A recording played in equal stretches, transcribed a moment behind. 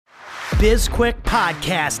BizQuick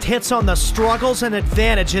podcast hits on the struggles and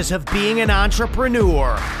advantages of being an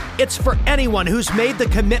entrepreneur. It's for anyone who's made the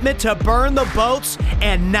commitment to burn the boats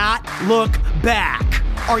and not look back.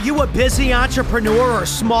 Are you a busy entrepreneur or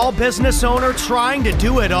small business owner trying to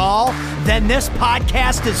do it all? Then this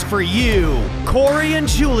podcast is for you. Corey and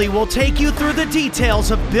Julie will take you through the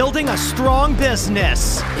details of building a strong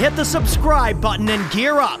business. Hit the subscribe button and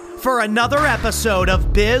gear up for another episode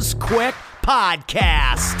of BizQuick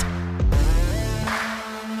Podcast.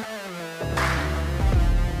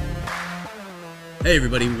 Hey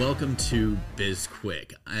everybody, welcome to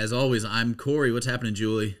BizQuick. As always, I'm Corey. What's happening,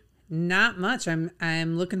 Julie? Not much. I'm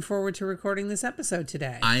looking forward to recording this episode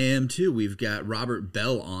today. I am too. We've got Robert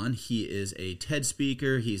Bell on. He is a TED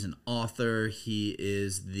speaker. He's an author. He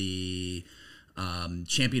is the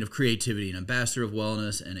champion of creativity, an ambassador of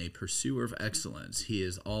wellness, and a pursuer of excellence. He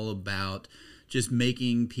is all about just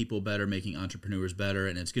making people better, making entrepreneurs better,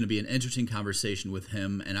 and it's going to be an interesting conversation with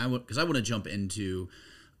him. And I want to jump into.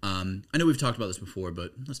 I know we've talked about this before,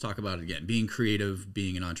 but let's talk about it again. Being creative,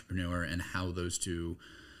 being an entrepreneur, and how those two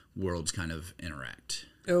worlds kind of interact.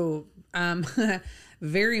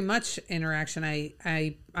 Very much interaction.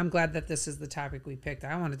 I'm glad that this is the topic we picked.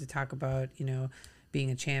 I wanted to talk about, being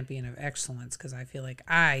a champion of excellence, because I feel like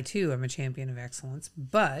I too am a champion of excellence,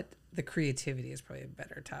 but the creativity is probably a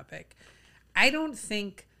better topic. I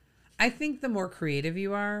think the more creative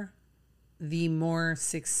you are, the more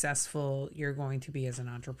successful you're going to be as an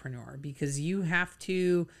entrepreneur, because you have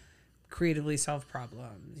to creatively solve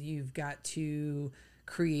problems. You've got to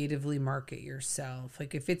creatively market yourself.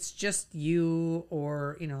 Like if it's just you,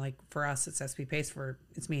 or like for us it's SP Pace,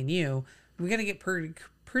 it's me and you, we got to get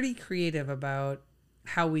pretty creative about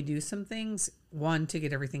how we do some things. One, to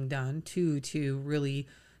get everything done. Two, to really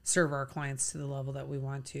serve our clients to the level that we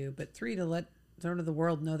want to. But three, to let sort of the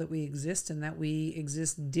world know that we exist, and that we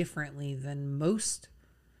exist differently than most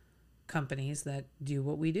companies that do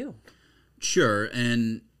what we do. Sure,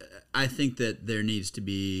 and I think that there needs to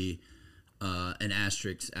be an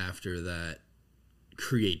asterisk after that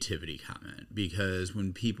creativity comment, because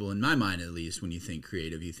when people, in my mind at least, when you think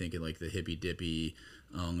creative, you think of like the hippy dippy,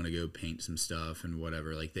 I'm going to go paint some stuff and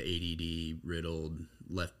whatever, like the ADD riddled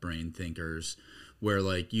left brain thinkers, where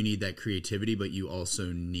like you need that creativity, but you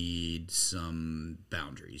also need some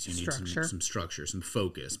boundaries. You need some structure, some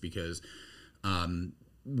focus, because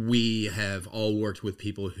we have all worked with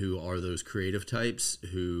people who are those creative types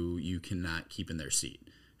who you cannot keep in their seat.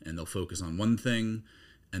 And they'll focus on one thing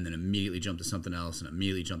and then immediately jump to something else and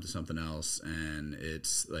immediately jump to something else. And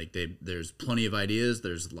it's like there's plenty of ideas.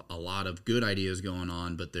 There's a lot of good ideas going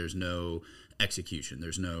on, but there's no execution.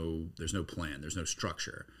 There's no plan. There's no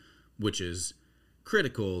structure, which is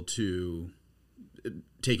critical to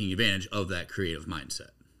taking advantage of that creative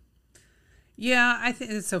mindset. Yeah, I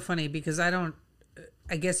think it's so funny, because I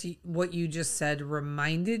guess what you just said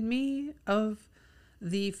reminded me of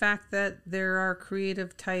the fact that there are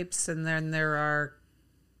creative types and then there are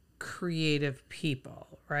creative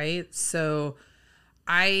people, right? So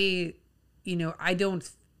I don't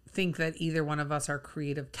think that either one of us are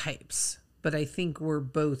creative types, but I think we're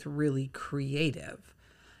both really creative.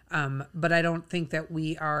 But I don't think that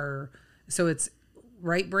we are. So it's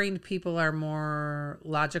right-brained people are more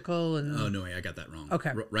logical and. Oh no, I got that wrong.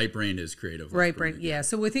 Okay, right-brained is creative. Right-brained, yeah.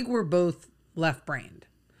 So I think we're both left-brained,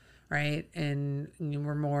 right? And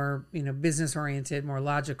we're more, business-oriented, more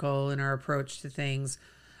logical in our approach to things.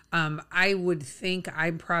 I would think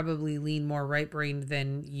I probably lean more right-brained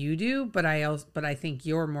than you do, but I think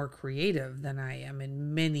you're more creative than I am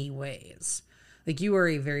in many ways. Like you are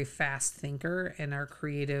a very fast thinker and are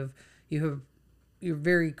creative. You're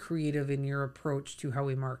very creative in your approach to how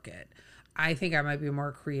we market. I think I might be a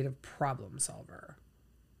more creative problem solver.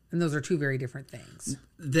 And those are two very different things.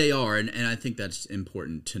 They are, and I think that's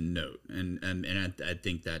important to note. And I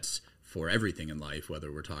think that's for everything in life,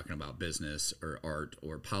 whether we're talking about business or art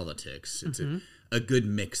or politics. It's a good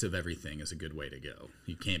mix of everything is a good way to go.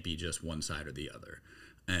 You can't be just one side or the other.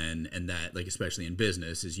 And that, like, especially in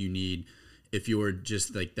business, is you need, if you're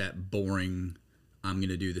just like that boring, I'm going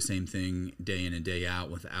to do the same thing day in and day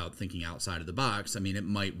out without thinking outside of the box. I mean, it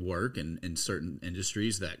might work in certain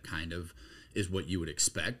industries. That kind of is what you would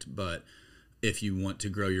expect. But if you want to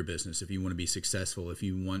grow your business, if you want to be successful, if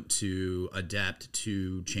you want to adapt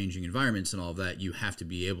to changing environments and all of that, you have to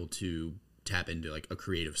be able to tap into like a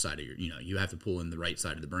creative side of you have to pull in the right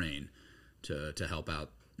side of the brain to help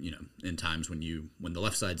out, in times when the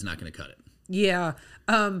left side's not going to cut it. Yeah.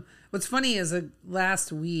 What's funny is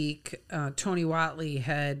last week, Tony Watley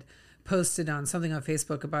had posted on something on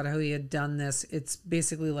Facebook about how he had done this. It's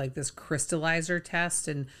basically like this crystallizer test,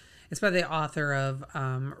 and It's by the author of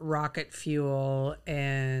Rocket Fuel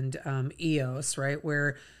and EOS, right?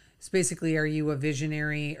 Where it's basically, are you a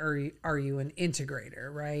visionary or are you an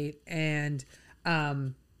integrator, right? And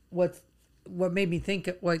what made me think,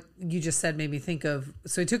 what you just said made me think of,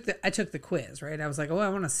 so I took the quiz, right? I was like, oh, I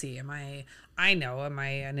want to see, am I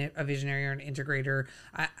a visionary or an integrator?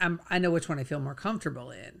 I know which one I feel more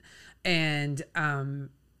comfortable in. And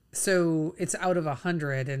so it's out of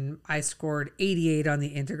 100, and I scored 88 on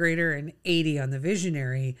the integrator and 80 on the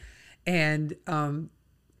visionary. And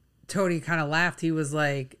Tony kind of laughed. He was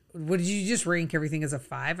like, what, did you just rank everything as a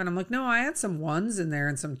 5? And I'm like, no, I had some 1s in there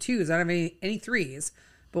and some 2s. I don't have any 3s,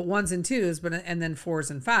 but 1s and 2s, and then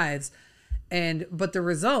 4s and 5s. But the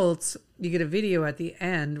results, you get a video at the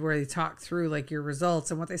end where they talk through like your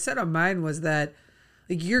results. And what they said on mine was that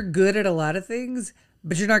like, you're good at a lot of things,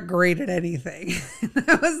 but you're not great at anything.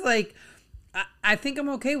 I was like, I think I'm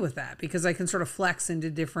okay with that, because I can sort of flex into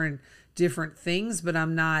different things, but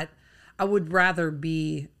I would rather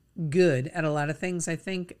be good at a lot of things, I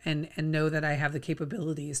think, and know that I have the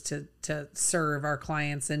capabilities to serve our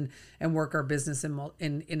clients and work our business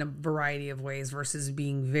in a variety of ways, versus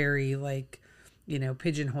being very like,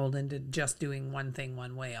 pigeonholed into just doing one thing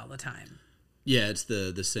one way all the time. Yeah, it's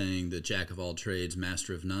the saying, the jack of all trades,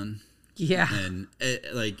 master of none. Yeah. And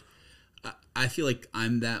I feel like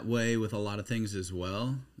I'm that way with a lot of things as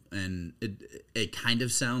well. And it kind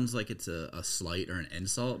of sounds like it's a slight or an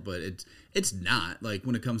insult, but it's not. Like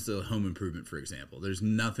when it comes to home improvement, for example, there's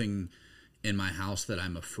nothing in my house that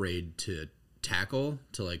I'm afraid to tackle,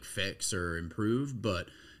 to like fix or improve, but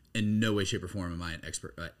in no way, shape, or form am I an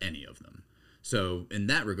expert at any of them. So in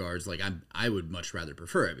that regards, like I would much rather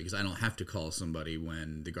prefer it, because I don't have to call somebody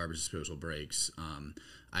when the garbage disposal breaks.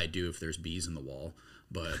 I do if there's bees in the wall,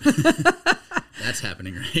 but that's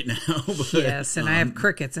happening right now. But, yes, and I have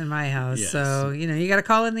crickets in my house, yes. So you got to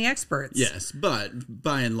call in the experts. Yes, but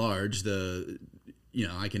by and large,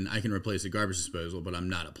 I can replace a garbage disposal, but I'm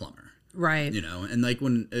not a plumber. Right. And like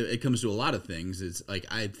when it comes to a lot of things, it's like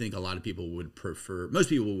I think a lot of people most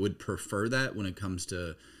people would prefer that when it comes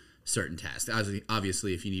to certain tasks.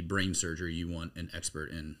 Obviously, if you need brain surgery, you want an expert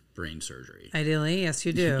in brain surgery. Ideally, yes,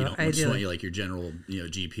 you do. You don't just want like your general,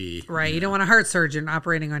 GP. Right. You don't want a heart surgeon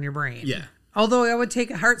operating on your brain. Yeah. Although I would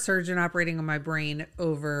take a heart surgeon operating on my brain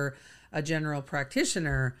over a general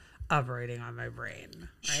practitioner operating on my brain. Right?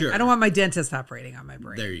 Sure. I don't want my dentist operating on my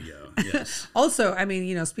brain. There you go. Yes. Also,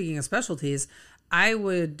 speaking of specialties, I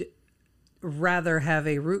would rather have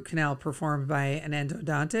a root canal performed by an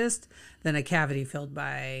endodontist than a cavity filled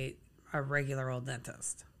by a regular old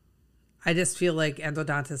dentist. I just feel like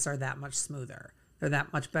endodontists are that much smoother. They're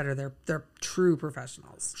that much better. They're true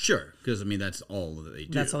professionals. Sure, because that's all that they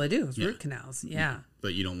do. That's all they do is root canals. Yeah.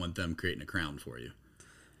 But you don't want them creating a crown for you.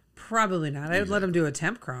 Probably not. I would let them do a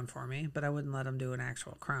temp crown for me, but I wouldn't let them do an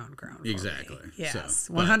actual crown for exactly. me. Yes,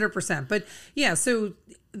 100%. But yeah, so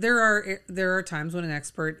there are times when an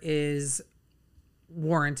expert is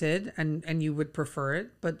warranted and you would prefer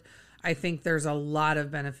it, but I think there's a lot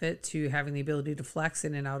of benefit to having the ability to flex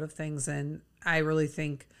in and out of things. And I really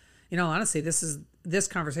think, honestly, this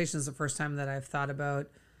conversation is the first time that I've thought about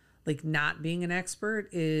like not being an expert.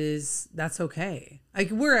 That's okay. Like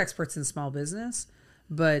we're experts in small business,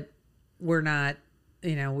 but we're not,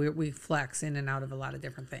 we flex in and out of a lot of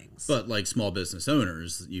different things. But like small business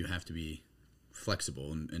owners, you have to be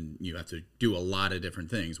flexible and you have to do a lot of different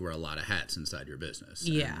things, wear a lot of hats inside your business.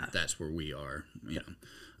 Yeah. And that's where we are,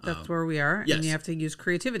 That's where we are. Yes. And you have to use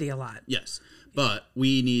creativity a lot. Yes. But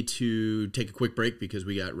we need to take a quick break because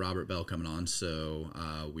we got Robert Bell coming on. So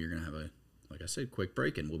we're going to have like I said, quick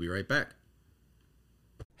break, and we'll be right back.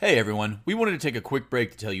 Hey everyone, we wanted to take a quick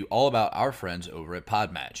break to tell you all about our friends over at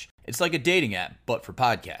Podmatch. It's like a dating app, but for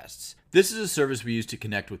podcasts. This is a service we use to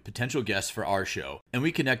connect with potential guests for our show, and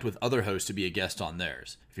we connect with other hosts to be a guest on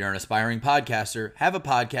theirs. If you're an aspiring podcaster, have a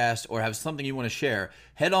podcast, or have something you want to share,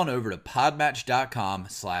 head on over to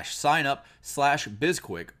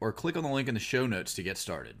podmatch.com/signup/bizquick or click on the link in the show notes to get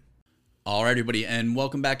started. All right, everybody, and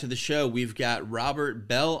welcome back to the show. We've got Robert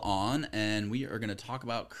Bell on, and we are going to talk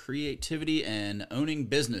about creativity and owning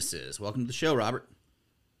businesses. Welcome to the show, Robert.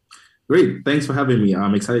 Great. Thanks for having me.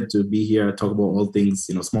 I'm excited to be here, talk about all things,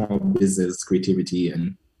 small business, creativity,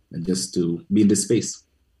 and just to be in this space.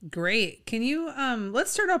 Great. Can you,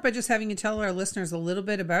 let's start out by just having you tell our listeners a little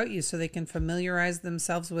bit about you so they can familiarize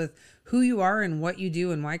themselves with who you are and what you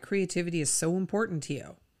do and why creativity is so important to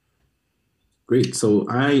you. Great. So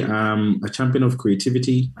I am a champion of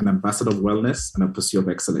creativity, an ambassador of wellness, and a pursuit of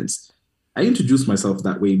excellence. I introduce myself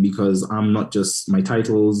that way because I'm not just my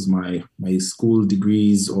titles, my school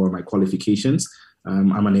degrees, or my qualifications.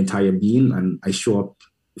 I'm an entire being, and I show up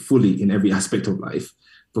fully in every aspect of life.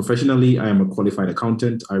 Professionally, I am a qualified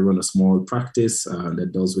accountant. I run a small practice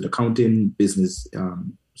that deals with accounting, business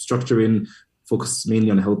structuring, focus mainly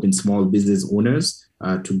on helping small business owners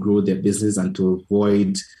to grow their business and to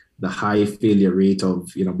avoid the high failure rate of,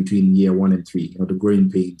 between year 1 and 3, the growing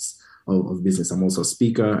pains of business. I'm also a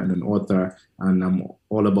speaker and an author, and I'm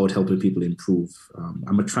all about helping people improve.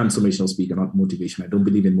 I'm a transformational speaker, not motivation. I don't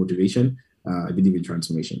believe in motivation. I believe in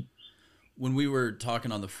transformation. When we were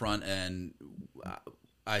talking on the front end,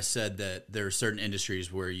 I said that there are certain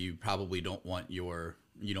industries where you probably don't want you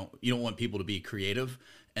don't want people to be creative,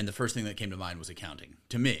 and the first thing that came to mind was accounting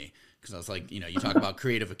to me, because I was like, you talk about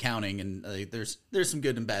creative accounting, and there's some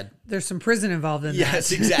good and bad. There's some prison involved in that.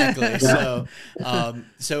 Yes, exactly. So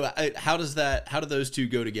how do those two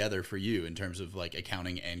go together for you in terms of like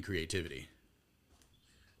accounting and creativity?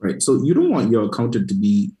 Right. So you don't want your accountant to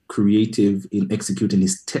be creative in executing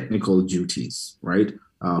his technical duties, right?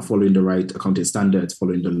 Following the right accounting standards,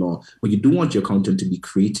 following the law. But you do want your accountant to be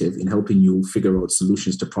creative in helping you figure out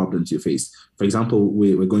solutions to problems you face. For example,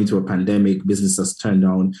 we're going through a pandemic, business has turned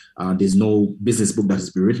down. There's no business book that has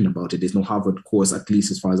been written about it. There's no Harvard course, at least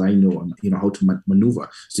as far as I know, on how to maneuver.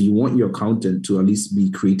 So you want your accountant to at least be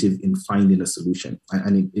creative in finding a solution.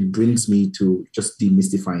 And it brings me to just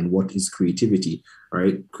demystifying what is creativity.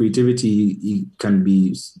 Right? Creativity can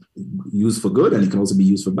be used for good, and it can also be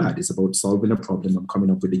used for bad. It's about solving a problem and coming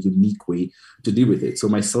up with a unique way to deal with it. So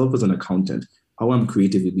myself as an accountant, how I'm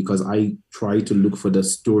creative is because I try to look for the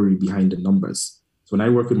story behind the numbers. So when I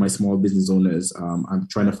work with my small business owners, I'm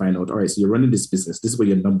trying to find out, all right, so you're running this business. This is what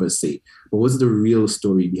your numbers say. But what's the real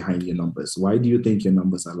story behind your numbers? Why do you think your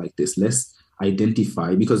numbers are like this? Let's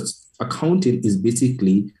identify, because accounting is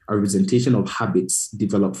basically a representation of habits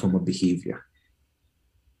developed from a behavior.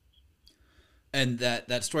 And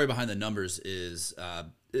that story behind the numbers is a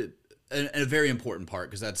very important part,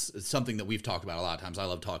 because that's something that we've talked about a lot of times. I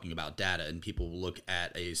love talking about data, and people will look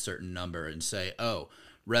at a certain number and say, oh,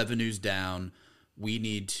 revenue's down, we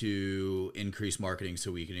need to increase marketing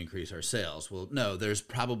so we can increase our sales. Well, no, there's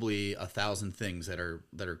probably 1,000 things that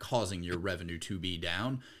are causing your revenue to be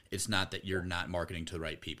down. It's not that you're not marketing to the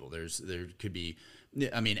right people. There could be,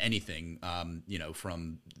 anything,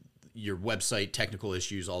 from your website technical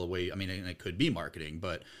issues all the way. And it could be marketing,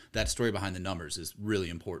 but that story behind the numbers is really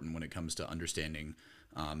important when it comes to understanding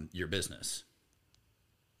your business.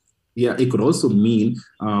 Yeah, it could also mean,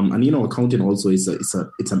 accounting also it's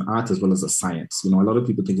an art as well as a science. A lot of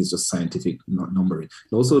people think it's just scientific numbering.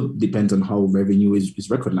 It also depends on how revenue is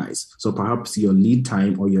recognized. So perhaps your lead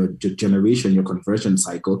time or your generation, your conversion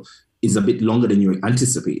cycle is a bit longer than you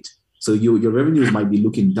anticipate. So your revenues might be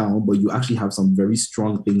looking down, but you actually have some very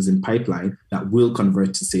strong things in pipeline that will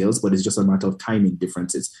convert to sales, but it's just a matter of timing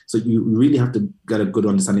differences. So you really have to get a good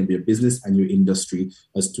understanding of your business and your industry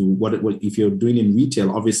as to what if you're doing in retail,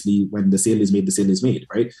 obviously when the sale is made,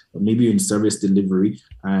 right? But maybe you're in service delivery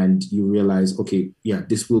and you realize, okay, yeah,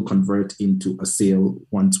 this will convert into a sale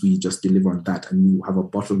once we just deliver on that, and you have a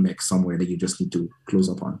bottleneck somewhere that you just need to close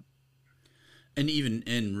up on. And even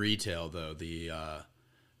in retail, though,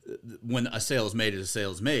 when a sale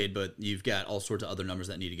is made, but you've got all sorts of other numbers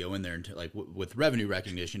that need to go in there, and with revenue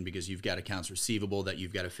recognition, because you've got accounts receivable that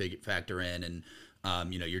you've got to factor in, and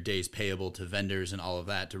your days payable to vendors and all of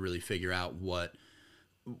that to really figure out what,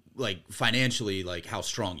 financially, how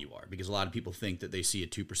strong you are. Because a lot of people think that they see a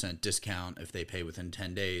 2% discount if they pay within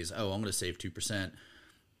 10 days. Oh, I'm going to save 2%.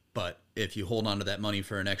 But if you hold on to that money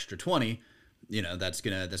for an extra 20, that's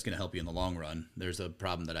gonna help you in the long run. There's a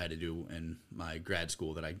problem that I had to do in my grad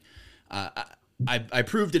school that I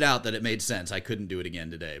proved it out that it made sense. I couldn't do it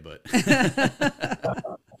again today, but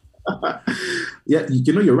yeah,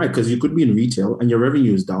 you're right, because you could be in retail and your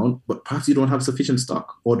revenue is down, but perhaps you don't have sufficient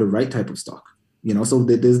stock or the right type of stock. So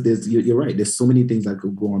you're right. There's so many things that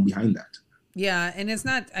could go on behind that. Yeah, and it's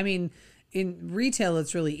not. In retail,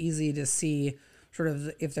 it's really easy to see sort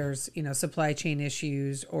of if there's, supply chain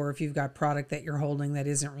issues, or if you've got product that you're holding that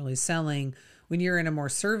isn't really selling. When you're in a more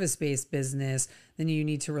service-based business, then you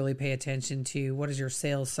need to really pay attention to what does your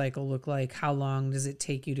sales cycle look like? How long does it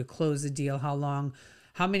take you to close a deal?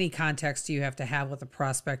 How many contacts do you have to have with a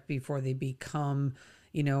prospect before they become,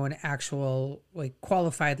 an actual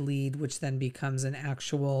qualified lead, which then becomes an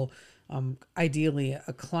actual ideally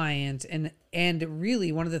a client. And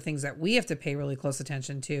really one of the things that we have to pay really close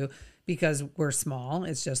attention to, because we're small,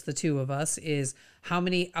 it's just the two of us, is how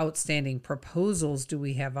many outstanding proposals do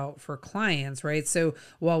we have out for clients, right? So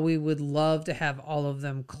while we would love to have all of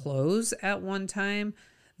them close at one time,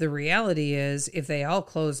 The reality is, if they all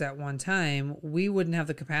close at one time, we wouldn't have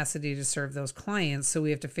the capacity to serve those clients. So we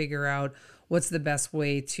have to figure out what's the best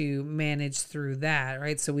way to manage through that,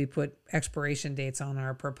 right? So we put expiration dates on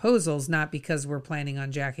our proposals, not because we're planning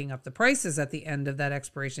on jacking up the prices at the end of that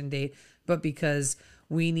expiration date, but because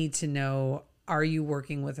we need to know, are you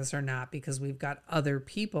working with us or not? Because we've got other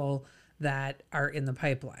people that are in the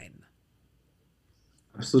pipeline.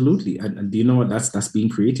 Absolutely. And do you know what? That's being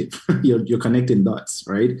creative. You're connecting dots,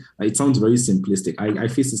 right? It sounds very simplistic. I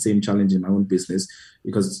face the same challenge in my own business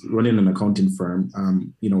because running an accounting firm,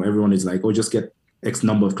 everyone is like, oh, just get X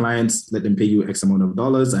number of clients, let them pay you X amount of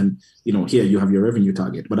dollars. And, here you have your revenue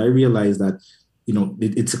target. But I realize that,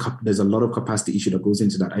 there's a lot of capacity issue that goes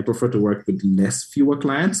into that. I prefer to work with fewer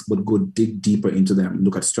clients, but go dig deeper into them,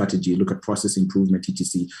 look at strategy, look at process improvement,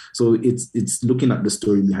 etc. So it's looking at the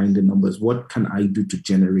story behind the numbers. What can I do to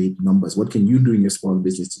generate numbers? What can you do in your small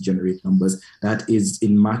business to generate numbers that is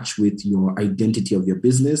in match with your identity of your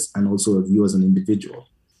business and also of you as an individual?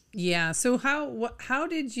 Yeah. So how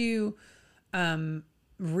did you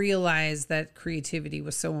realize that creativity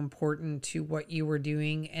was so important to what you were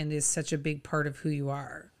doing and is such a big part of who you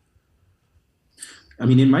are? I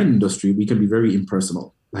mean, in my industry, we can be very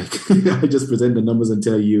impersonal. Like I just present the numbers and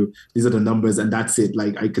tell you these are the numbers and that's it.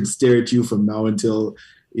 Like I can stare at you from now until,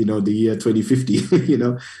 the year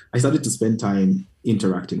 2050. I started to spend time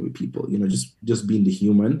interacting with people, just being the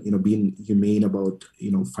human, being humane about,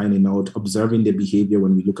 finding out, observing their behavior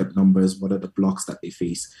when we look at numbers, what are the blocks that they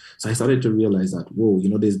face. So I started to realize that, whoa,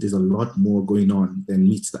 there's a lot more going on than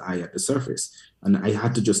meets the eye at the surface. And I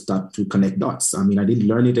had to just start to connect dots. I mean, I didn't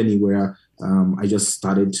learn it anywhere. I just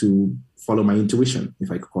started to follow my intuition,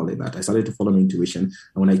 if I could call it that. I started to follow my intuition.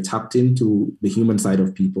 And when I tapped into the human side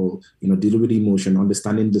of people, dealing with emotion,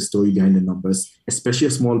 understanding the story behind the numbers, especially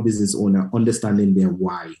a small business owner, understanding their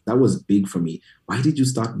why. That was big for me. Why did you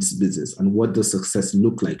start this business? And what does success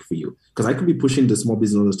look like for you? Because I could be pushing the small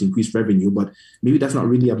business owners to increase revenue, but maybe that's not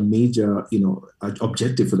really a major,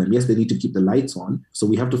 objective for them. Yes, they need to keep the lights on. So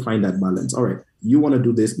we have to find that balance. All right, you want to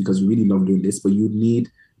do this because you really love doing this, but you need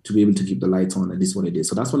to be able to keep the lights on, and this is what it is.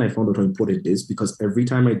 So that's when I found out how important it is, because every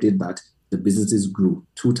time I did that, the businesses grew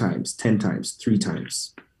 2 times, 10 times, 3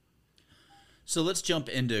 times. So let's jump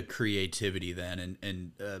into creativity then,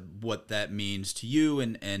 and what that means to you,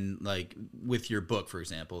 and like with your book, for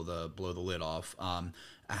example, the Blow the Lid Off,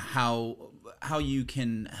 how you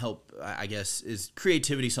can help. I guess, is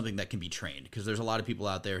creativity something that can be trained? Because there's a lot of people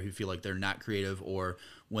out there who feel like they're not creative, or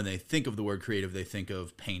when they think of the word creative, they think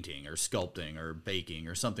of painting or sculpting or baking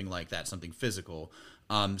or something like that, something physical.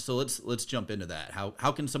 So let's jump into that.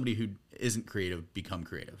 How can somebody who isn't creative become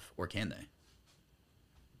creative, or can they?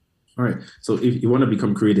 All right. So if you want to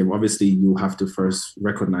become creative, obviously you have to first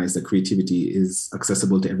recognize that creativity is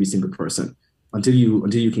accessible to every single person. Until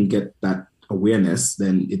you can get that awareness,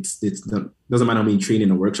 then it's not, doesn't matter how many training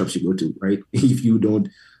or workshops you go to, right? If you don't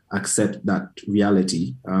accept that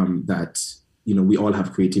reality, that we all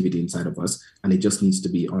have creativity inside of us, and it just needs to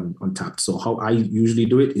be untapped. So how I usually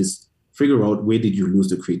do it is figure out, where did you lose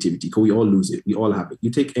the creativity? Because we all lose it. We all have it.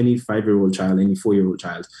 You take any 5-year-old child, any 4-year-old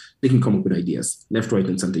child, they can come up with ideas left, right,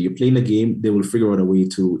 and center. You're playing a game, they will figure out a way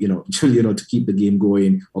to, to keep the game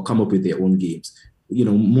going or come up with their own games.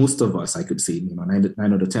 Most of us, I could say,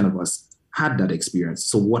 9 out of 10 of us had that experience.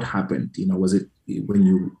 So what happened? Was it when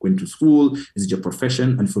you went to school? Is it your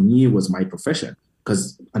profession? And for me, it was my profession.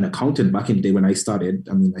 Because an accountant back in the day when I started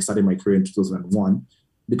my career in 2001,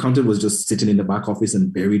 the accountant was just sitting in the back office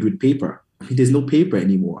and buried with paper. There's no paper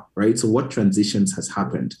anymore, right? So what transitions has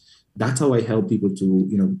happened? That's how I help people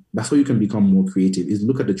to, that's how you can become more creative, is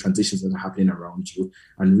look at the transitions that are happening around you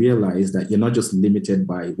and realize that you're not just limited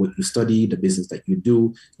by what you study, the business that you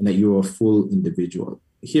do, and that you're a full individual.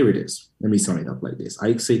 Here it is. Let me sum it up like this.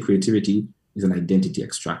 I say creativity is an identity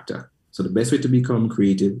extractor. So the best way to become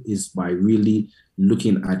creative is by really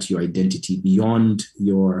looking at your identity beyond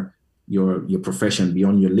your profession,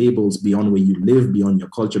 beyond your labels, beyond where you live, beyond your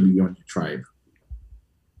culture, beyond your tribe.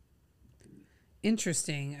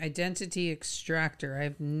 Interesting. Identity extractor.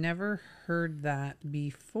 I've never heard that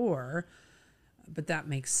before, but that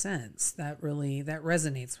makes sense. That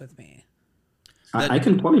resonates with me. I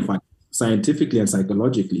can qualify scientifically and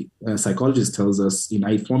psychologically. Psychologist tells us in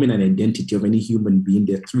forming an identity of any human being,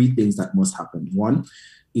 there are 3 things that must happen. 1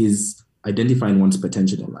 is identifying one's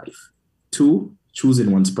potential in life. 2,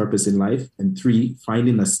 choosing one's purpose in life. And 3,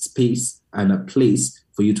 finding a space and a place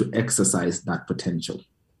for you to exercise that potential.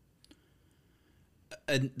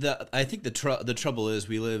 And I think the trouble is,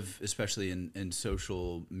 we live, especially in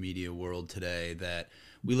social media world today, that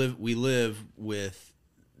we live with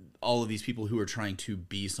all of these people who are trying to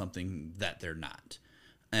be something that they're not.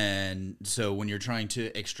 And so when you're trying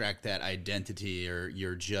to extract that identity, or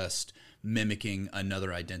you're just mimicking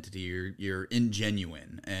another identity, you're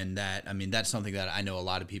ingenuine. And that's something that I know a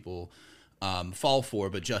lot of people fall for,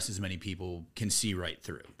 but just as many people can see right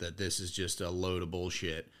through that this is just a load of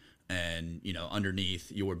bullshit. And,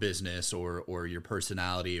 underneath your business or your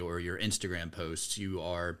personality or your Instagram posts, you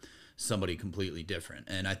are somebody completely different.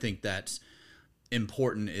 And I think that's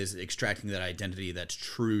important, is extracting that identity that's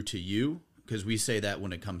true to you. Because we say that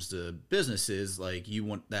when it comes to businesses, like, you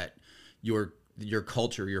want that your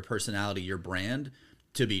culture, your personality, your brand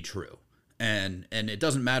to be true. And it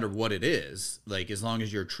doesn't matter what it is, like, as long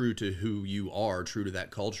as you're true to who you are, true to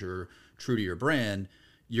that culture, true to your brand,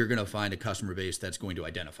 you're going to find a customer base that's going to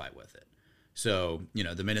identify with it. So,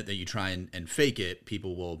 the minute that you try and fake it,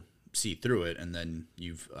 people will see through it, and then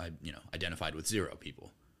you've, identified with zero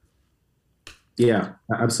people. Yeah,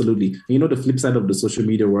 absolutely. The flip side of the social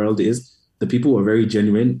media world is the people who are very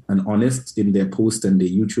genuine and honest in their post and their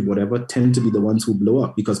YouTube, whatever, tend to be the ones who blow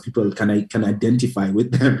up, because people can identify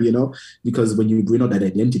with them, because when you bring out that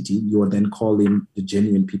identity, you are then calling the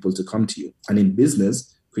genuine people to come to you. And in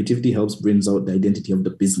business, creativity brings out the identity of the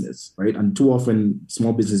business, right? And too often,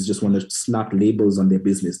 small businesses just want to slap labels on their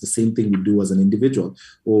business. The same thing we do as an individual.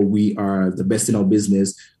 Or we are the best in our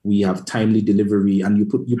business. We have timely delivery, and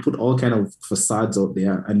you put all kind of facades out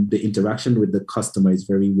there, and the interaction with the customer is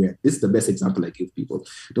very weird. This is the best example I give people.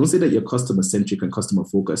 Don't say that you're customer centric and customer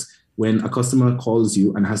focused when a customer calls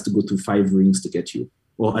you and has to go through 5 rings to get you,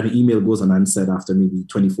 or an email goes unanswered after maybe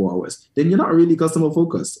 24 hours, then you're not really customer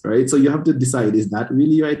focused, right? So you have to decide, is that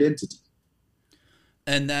really your identity?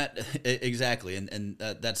 And that, exactly. And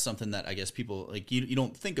that's something that I guess people, like, you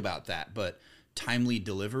don't think about that, but timely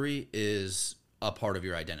delivery is a part of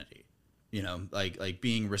your identity. Like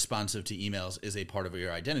being responsive to emails is a part of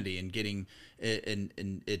your identity, and getting it,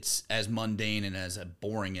 and it's as mundane and as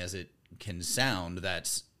boring as it can sound,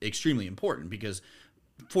 that's extremely important, because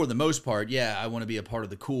for the most part, yeah, I want to be a part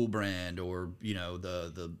of the cool brand, or,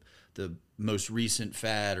 the most recent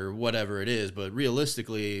fad, or whatever it is. But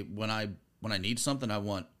realistically, when I need something, I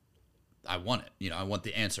want it. I want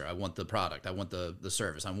the answer. I want the product. I want the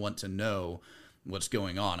service. I want to know what's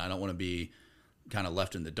going on. I don't want to be kind of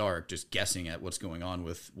left in the dark, just guessing at what's going on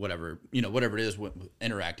with whatever it is,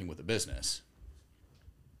 interacting with the business.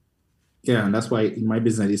 Yeah, and that's why in my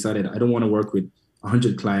business, I decided I don't want to work with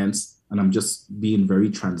 100 clients and I'm just being very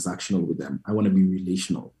transactional with them. I want to be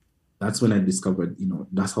relational. That's when I discovered,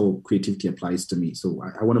 that's how creativity applies to me. So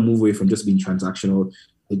I want to move away from just being transactional.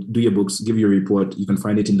 Do your books, give you a report. You can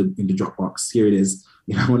find it in the Dropbox. Here it is.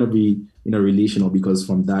 I want to be, relational, because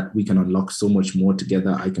from that we can unlock so much more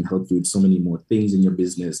together. I can help you with so many more things in your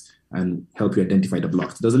business and help you identify the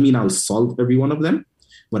blocks. It doesn't mean I'll solve every one of them,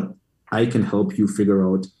 but I can help you figure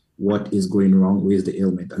out what is going wrong, where's the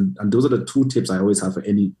ailment. And those are the 2 tips I always have for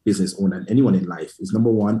any business owner and anyone in life. Is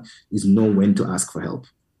number 1 is know when to ask for help.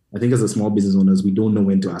 I think as a small business owners, we don't know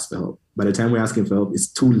when to ask for help. By the time we're asking for help, it's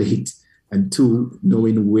too late. And 2,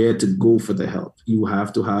 knowing where to go for the help. You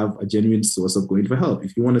have to have a genuine source of going for help.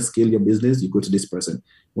 If you want to scale your business, you go to this person.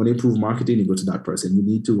 You want to improve marketing, you go to that person. You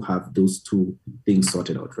need to have those 2 things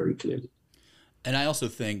sorted out very clearly. And I also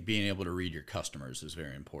think being able to read your customers is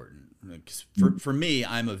very important. For me,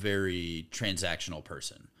 I'm a very transactional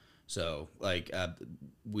person. So like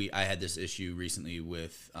I had this issue recently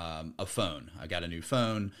with a phone. I got a new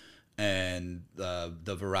phone, and the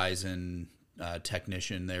Verizon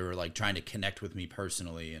technician, they were like trying to connect with me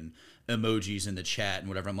personally, and emojis in the chat and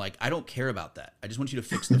whatever. I'm like, I don't care about that. I just want you to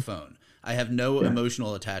fix the phone. I have no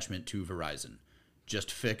emotional attachment to Verizon.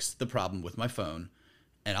 Just fix the problem with my phone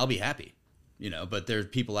and I'll be happy. But there's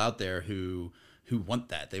people out there who want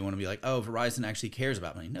that. They want to be like, oh, Verizon actually cares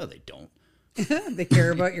about me. No, they don't. They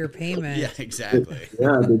care about your payment. Yeah, exactly.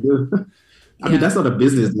 Yeah, they do. I mean, that's not a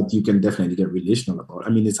business that you can definitely get relational about. I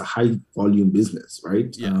mean, it's a high volume business,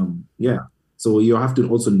 right? Yeah. So you have to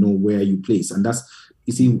also know where you place. And that's,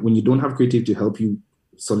 you see, when you don't have creativity to help you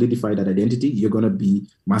solidify that identity, you're going to be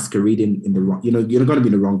masquerading in the wrong, you're going to be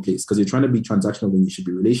in the wrong place, because you're trying to be transactional when you should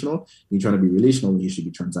be relational. You're trying to be relational when you should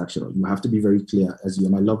be transactional. You have to be very clear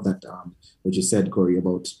and I love that, what you said, Corey,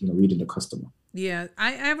 about, reading the customer. Yeah.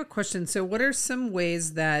 I have a question. So what are some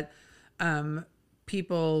ways that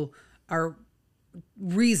people are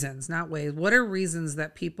reasons, not ways, what are reasons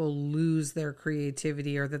that people lose their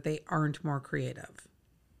creativity or that they aren't more creative?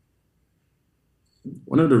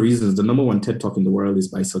 One of the reasons, the number 1 TED Talk in the world is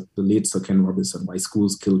by the late Sir Ken Robinson, Why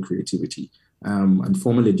Schools Kill Creativity. And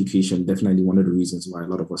formal education, definitely one of the reasons why a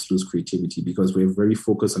lot of us lose creativity, because we're very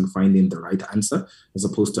focused on finding the right answer as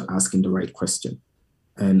opposed to asking the right question.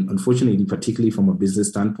 And unfortunately, particularly from a business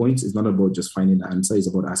standpoint, it's not about just finding the answer, it's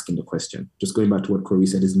about asking the question. Just going back to what Corey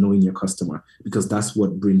said, is knowing your customer, because that's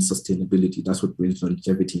what brings sustainability. That's what brings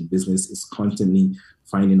longevity in business, is constantly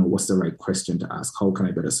finding out what's the right question to ask. How can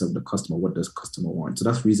I better serve the customer? What does the customer want? So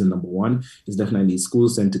that's reason number one. Is definitely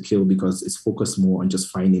schools tend to kill because it's focused more on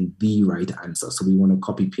just finding the right answer. So we want to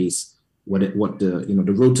copy paste what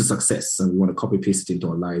the road to success, and we want to copy paste it into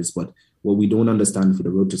our lives. But what we don't understand for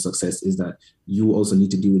the road to success is that you also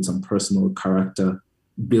need to deal with some personal character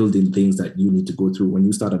building things that you need to go through. When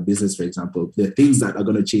you start a business, for example, there are things that are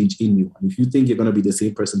going to change in you. And if you think you're going to be the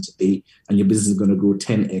same person today and your business is going to grow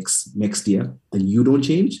 10x next year and you don't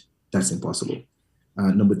change, that's impossible.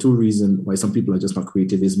 Number two reason why some people are just not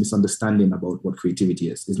creative is misunderstanding about what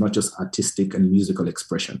creativity is. It's not just artistic and musical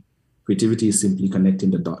expression. Creativity is simply connecting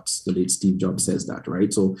the dots. The late Steve Jobs says that,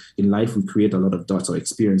 right? So in life, we create a lot of dots, our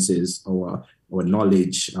experiences, our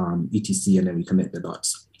knowledge, etc., and then we connect the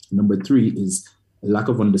dots. Number three is a lack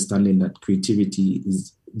of understanding that creativity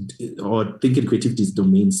is, or thinking creativity is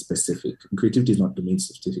domain specific. Creativity is not domain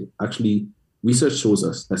specific. Actually, research shows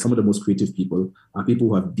us that some of the most creative people are people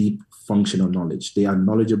who have deep functional knowledge. They are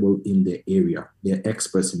knowledgeable in their area. They're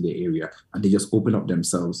experts in their area, and they just open up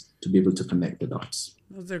themselves to be able to connect the dots.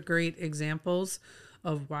 Those are great examples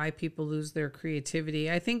of why people lose their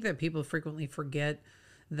creativity. I think that people frequently forget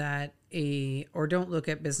that or don't look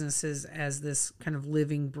at businesses as this kind of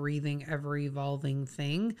living, breathing, ever evolving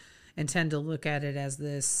thing, and tend to look at it as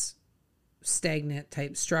this stagnant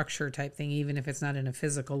type structure type thing, even if it's not in a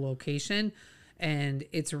physical location. And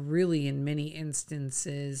it's really, in many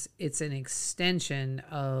instances, it's an extension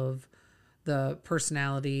of the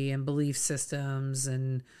personality and belief systems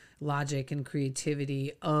and logic and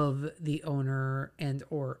creativity of the owner and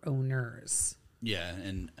or owners. Yeah,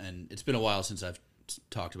 and it's been a while since I've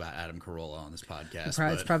talked about Adam Carolla on this podcast.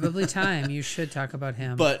 It's probably time. You should talk about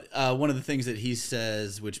him. But one of the things that he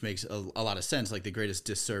says, which makes a lot of sense, like the greatest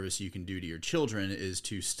disservice you can do to your children is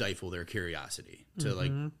to stifle their curiosity, to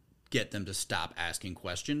like get them to stop asking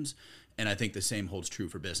questions. And I think the same holds true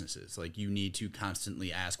for businesses. Like, you need to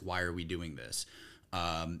constantly ask, why are we doing this?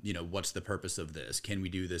 What's the purpose of this? Can we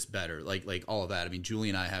do this better? Like all of that. I mean, Julie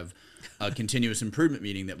and I have a continuous improvement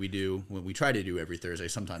meeting that we do when we try to do every Thursday.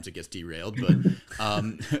 Sometimes it gets derailed, but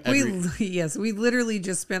we literally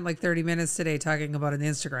just spent like 30 minutes today talking about an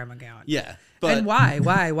Instagram account. Yeah. But, and why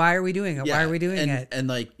are we doing it? Yeah, why are we doing it? And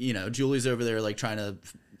like, Julie's over there like trying to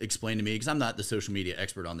explain to me, because I'm not the social media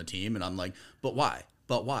expert on the team, and I'm like, but why?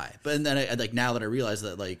 But then I like, now that I realize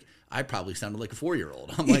that, like, I probably sounded like a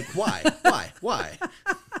 4-year-old. I'm like, why?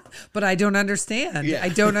 But I don't understand. Yeah. I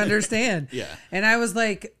don't understand. Yeah. And I was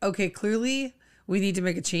like, okay, clearly we need to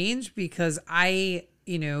make a change, because I,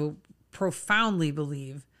 profoundly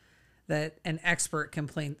believe that an expert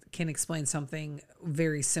can explain something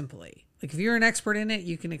very simply. Like, if you're an expert in it,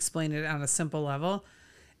 you can explain it on a simple level.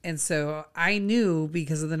 And so I knew,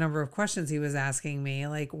 because of the number of questions he was asking me,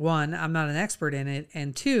 like, one, I'm not an expert in it.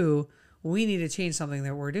 And two, we need to change something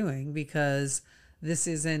that we're doing, because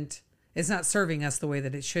it's not serving us the way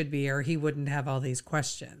that it should be, or he wouldn't have all these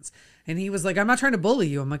questions. And he was like, I'm not trying to bully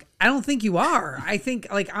you. I'm like, I don't think you are. I think,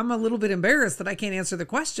 like, I'm a little bit embarrassed that I can't answer the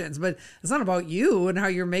questions, but it's not about you and how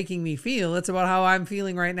you're making me feel. It's about how I'm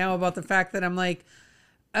feeling right now about the fact that I'm like,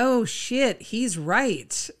 oh shit, he's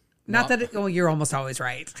right. Not that you're almost always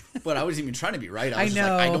right. But I wasn't even trying to be right. I was just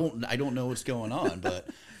like, I don't know what's going on. But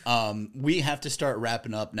we have to start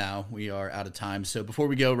wrapping up now. We are out of time. So before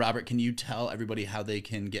we go, Robert, can you tell everybody how they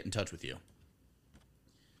can get in touch with you?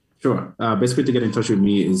 Sure. Best way to get in touch with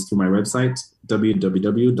me is through my website,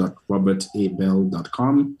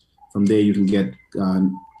 www.robertabell.com. From there, you can get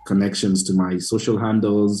connections to my social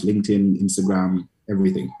handles, LinkedIn, Instagram,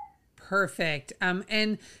 everything. Perfect.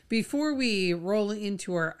 And before we roll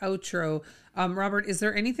into our outro, Robert, is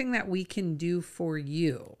there anything that we can do for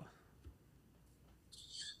you?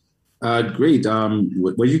 Great.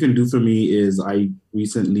 What you can do for me is, I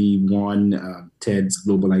recently won TED's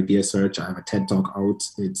Global Idea Search. I have a TED Talk out.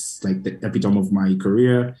 It's like the epitome of my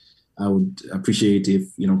career. I would appreciate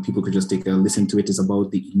if people could just take a listen to it. It's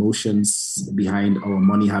about the emotions behind our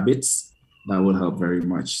money habits. That would help very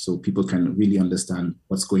much, so people can really understand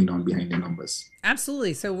what's going on behind the numbers.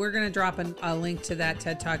 Absolutely. So we're going to drop a link to that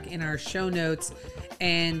TED Talk in our show notes.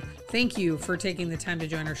 And thank you for taking the time to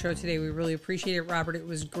join our show today. We really appreciate it, Robert. It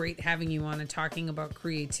was great having you on and talking about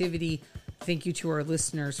creativity. Thank you to our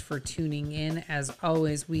listeners for tuning in. As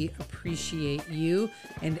always, we appreciate you.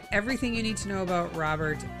 And everything you need to know about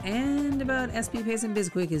Robert and about SB Pace and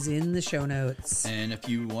BizQuick is in the show notes. And if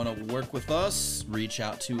you want to work with us, reach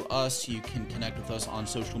out to us. You can connect with us on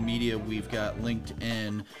social media. We've got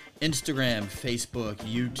LinkedIn, Instagram, Facebook,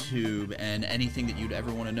 YouTube, and anything that you'd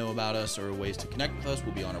ever want to know about us or ways to connect with us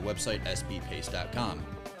will be on our website, sbpace.com.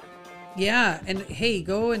 Yeah, and hey,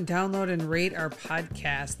 go and download and rate our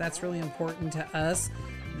podcast. That's really important to us.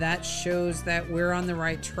 That shows that we're on the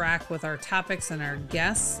right track with our topics and our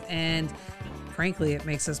guests, and frankly, it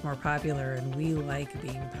makes us more popular, and we like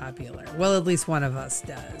being popular. Well, at least one of us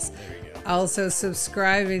does. There you go. Also,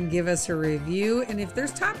 subscribe and give us a review. And if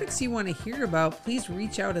there's topics you want to hear about, please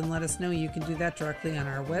reach out and let us know. You can do that directly on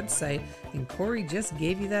our website. And Corey just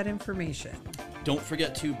gave you that information. Don't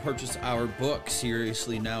forget to purchase our book,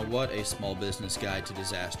 Seriously Now What? A Small Business Guide to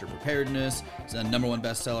Disaster Preparedness. It's the #1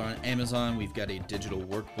 bestseller on Amazon. We've got a digital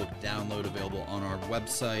workbook download available on our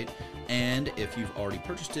website. And if you've already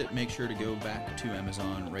purchased it, make sure to go back to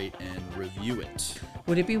Amazon, rate, and review it.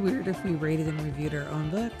 Would it be weird if we rated and reviewed our own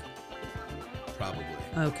book? Probably.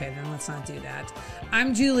 Okay, then let's not do that.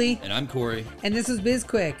 I'm Julie. And I'm Corey. And this is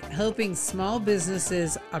BizQuick, helping small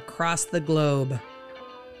businesses across the globe.